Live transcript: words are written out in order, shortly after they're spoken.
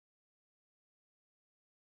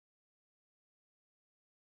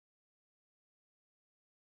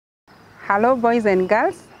Hello, boys and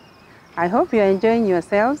girls. I hope you're enjoying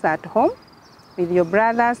yourselves at home with your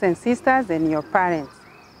brothers and sisters and your parents.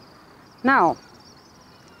 Now,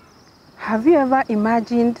 have you ever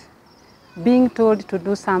imagined being told to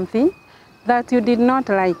do something that you did not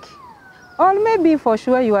like? Or maybe for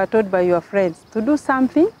sure you were told by your friends to do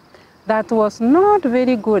something that was not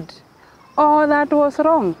very good or that was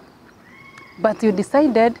wrong, but you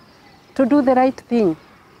decided to do the right thing.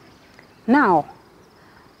 Now,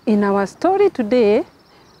 in our story today,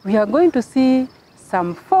 we are going to see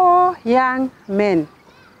some 4 young men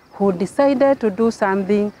who decided to do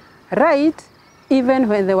something right even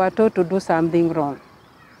when they were told to do something wrong.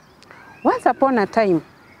 Once upon a time,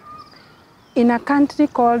 in a country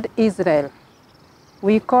called Israel,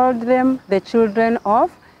 we called them the children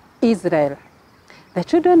of Israel. The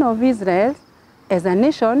children of Israel, as a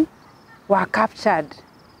nation, were captured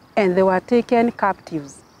and they were taken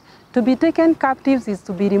captives. To be taken captives is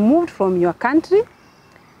to be removed from your country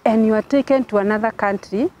and you are taken to another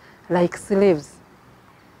country like slaves.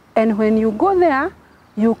 And when you go there,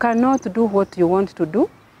 you cannot do what you want to do.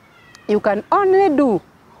 You can only do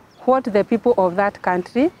what the people of that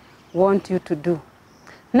country want you to do.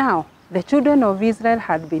 Now, the children of Israel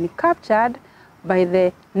had been captured by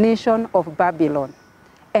the nation of Babylon.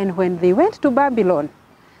 And when they went to Babylon,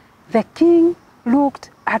 the king looked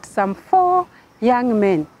at some 4 young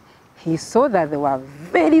men. He saw that they were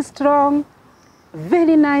very strong,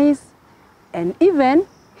 very nice, and even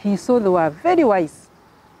he saw they were very wise.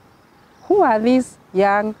 Who are these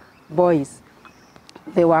young boys?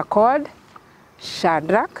 They were called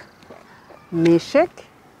Shadrach, Meshach,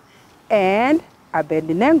 and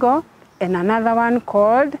Abednego, and another one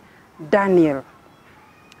called Daniel.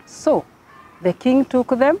 So the king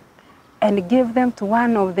took them and gave them to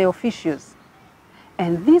one of the officials.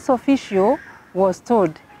 And this official was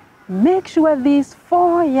told, make sure these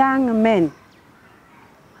 4 young men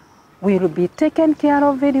will be taken care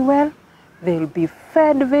of very well, they will be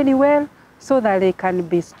fed very well, so that they can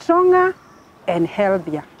be stronger and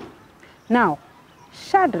healthier. Now,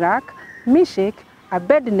 Shadrach, Meshach,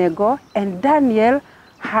 Abednego, and Daniel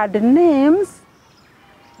had names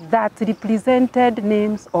that represented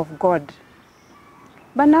names of God.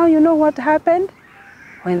 But now you know what happened?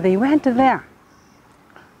 When they went there,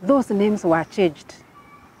 those names were changed.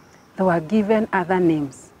 They were given other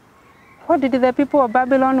names. What did the people of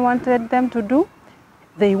Babylon wanted them to do?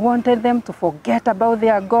 They wanted them to forget about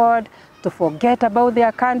their God, to forget about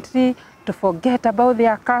their country, to forget about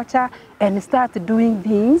their culture, and start doing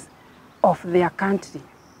things of their country.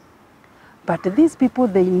 But these people,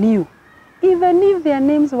 they knew, even if their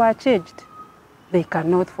names were changed, they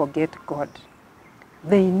cannot forget God.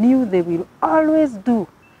 They knew they will always do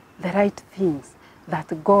the right things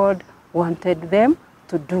that God wanted them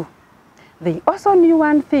to do. They also knew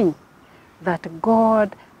one thing, that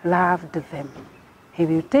God loved them. He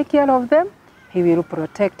will take care of them, He will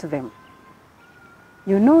protect them.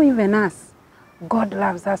 You know, even us, God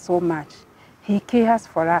loves us so much. He cares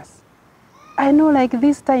for us. I know, like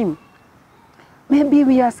this time, maybe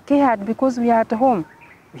we are scared because we are at home.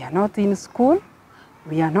 We are not in school,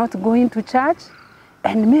 we are not going to church,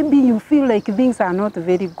 and maybe you feel like things are not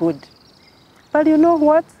very good. But you know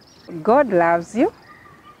what? God loves you.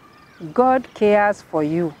 God cares for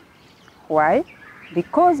you. Why?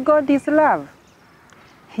 Because God is love.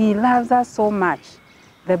 He loves us so much.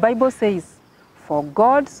 The Bible says, for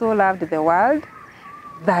God so loved the world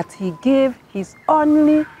that He gave His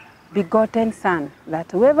only begotten Son, that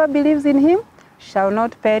whoever believes in Him shall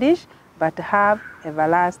not perish, but have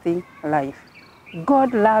everlasting life.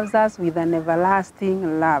 God loves us with an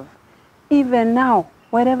everlasting love. Even now,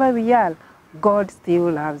 wherever we are, God still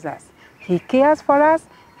loves us. He cares for us.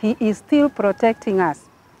 He is still protecting us.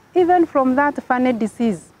 Even from that funny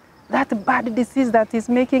disease, that bad disease that is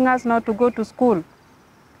making us not to go to school,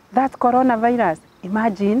 that coronavirus,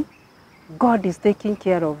 imagine, God is taking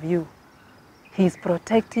care of you. He is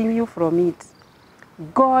protecting you from it.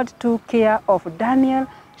 God took care of Daniel,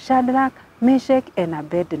 Shadrach, Meshach, and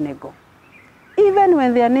Abednego. Even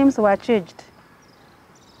when their names were changed,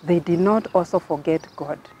 they did not also forget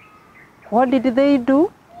God. What did they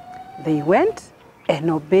do? They went and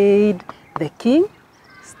obeyed the king,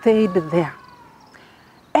 stayed there.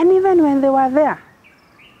 And even when they were there,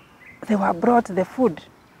 they were brought the food.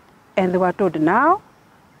 And they were told, now,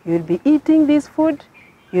 you'll be eating this food,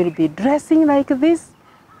 you'll be dressing like this,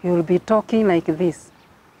 you'll be talking like this.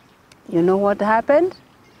 You know what happened?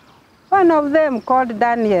 One of them, called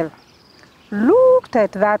Daniel, looked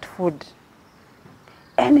at that food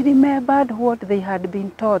and remembered what they had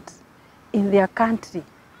been taught in their country,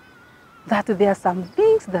 that there are some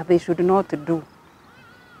things that they should not do.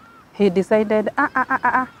 He decided,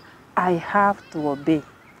 I have to obey.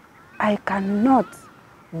 I cannot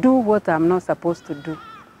do what I'm not supposed to do.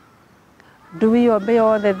 Do we obey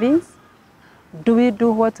all the things? Do we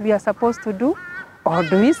do what we are supposed to do? Or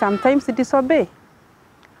do we sometimes disobey?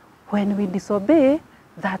 When we disobey,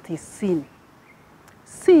 that is sin.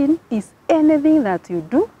 Sin is anything that you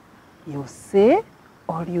do, you say,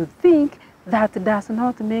 or you think that does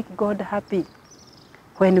not make God happy.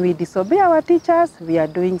 When we disobey our teachers, we are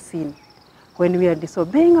doing sin. When we are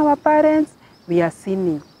disobeying our parents, we are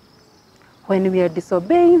sinning. When we are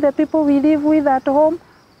disobeying the people we live with at home,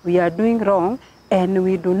 we are doing wrong and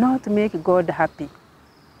we do not make God happy.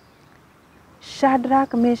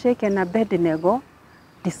 Shadrach, Meshach, and Abednego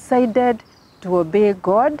decided to obey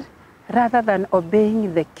God rather than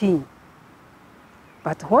obeying the king.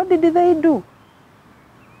 But what did they do?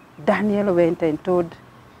 Daniel went and told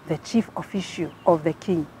the chief official of the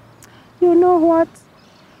king, you know what?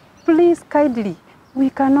 Please, kindly, we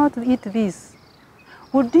cannot eat this.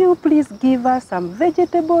 Would you please give us some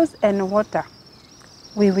vegetables and water?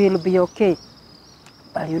 We will be okay.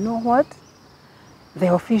 But you know what?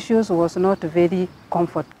 The officials was not very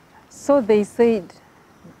comfortable. So they said,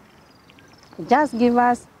 just give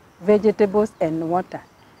us vegetables and water.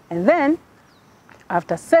 And then,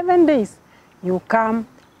 after 7 days, you come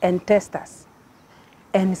and test us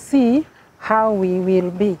and see how we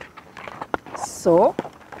will be. So,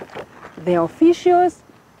 the officials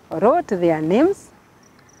wrote their names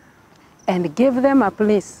and gave them a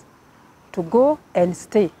place to go and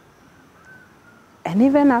stay. And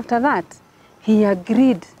even after that, he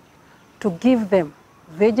agreed to give them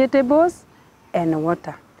vegetables and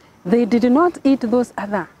water. They did not eat those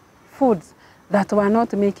other foods that were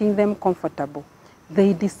not making them comfortable.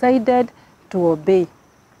 They decided to obey.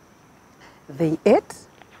 They ate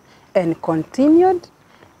and continued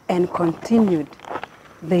and continued.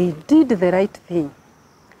 They did the right thing.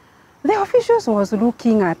 The officials was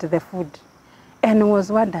looking at the food and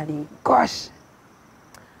was wondering, gosh,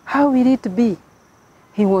 how will it be?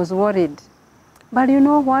 He was worried. But you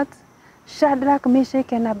know what? Shadrach,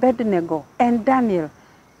 Meshach, and Abednego and Daniel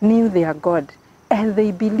knew their God, and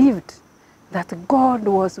they believed that God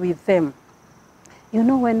was with them. You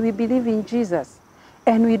know, when we believe in Jesus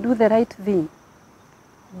and we do the right thing,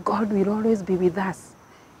 God will always be with us.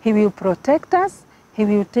 He will protect us. He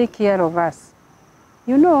will take care of us.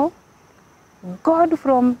 You know, God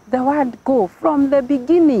from the word go, from the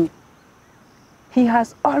beginning, He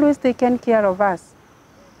has always taken care of us.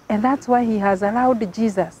 And that's why He has allowed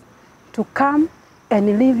Jesus to come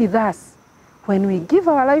and live with us. When we give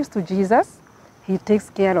our lives to Jesus, He takes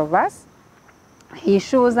care of us. He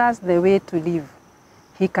shows us the way to live.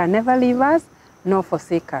 He can never leave us nor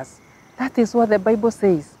forsake us. That is what the Bible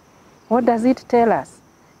says. What does it tell us?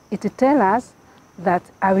 It tells us that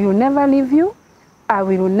I will never leave you, I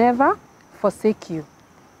will never forsake you,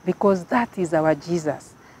 because that is our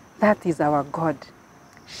Jesus. That is our God.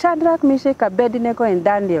 Shadrach, Meshach, Abednego, and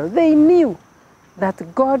Daniel, they knew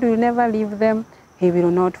that God will never leave them, He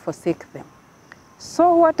will not forsake them.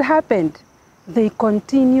 So what happened? They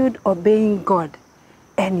continued obeying God.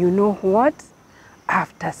 And you know what?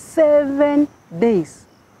 After 7 days,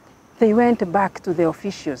 they went back to the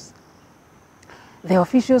officials. The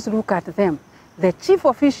officials looked at them. The chief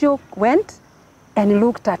official went and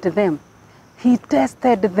looked at them. He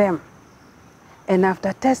tested them. And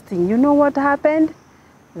after testing, you know what happened?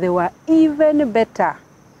 They were even better,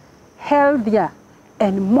 healthier,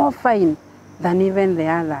 and more fine than even the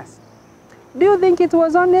others. Do you think it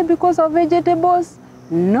was only because of vegetables?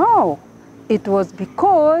 No, it was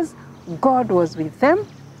because God was with them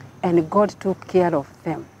and God took care of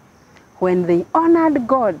them. When they honored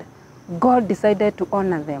God, God decided to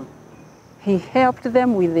honor them. He helped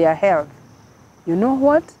them with their health. You know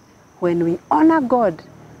what? When we honor God,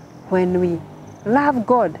 when we love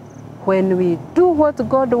God, when we do what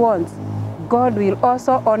God wants, God will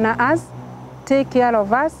also honor us, take care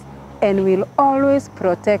of us, and will always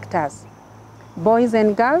protect us. Boys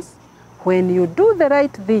and girls, when you do the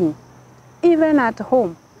right thing, even at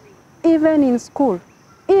home, even in school,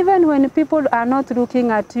 even when people are not looking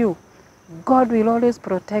at you, God will always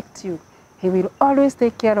protect you. He will always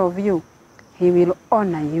take care of you. He will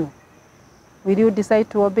honor you. Will you decide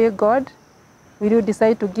to obey God? Will you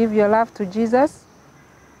decide to give your life to Jesus?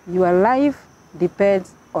 Your life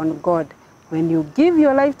depends on God. When you give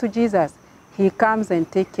your life to Jesus, He comes and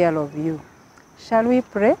takes care of you. Shall we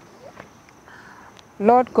pray?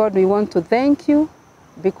 Lord God, we want to thank you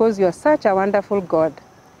because you are such a wonderful God.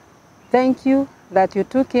 Thank you that you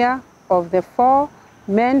took care of the 4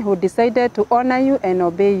 men who decided to honor you and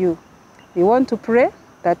obey you. We want to pray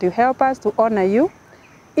that you help us to honor you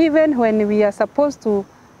even when we are supposed to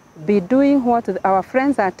be doing what our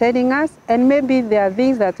friends are telling us, and maybe there are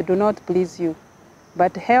things that do not please you.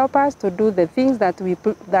 But help us to do the things that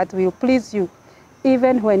will please you,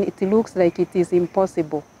 even when it looks like it is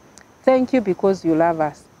impossible. Thank you because you love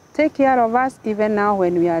us. Take care of us even now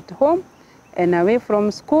when we are at home and away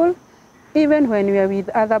from school, even when we are with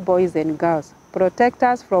other boys and girls. Protect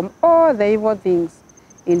us from all the evil things.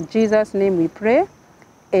 In Jesus' name we pray.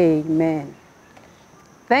 Amen.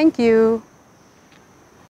 Thank you.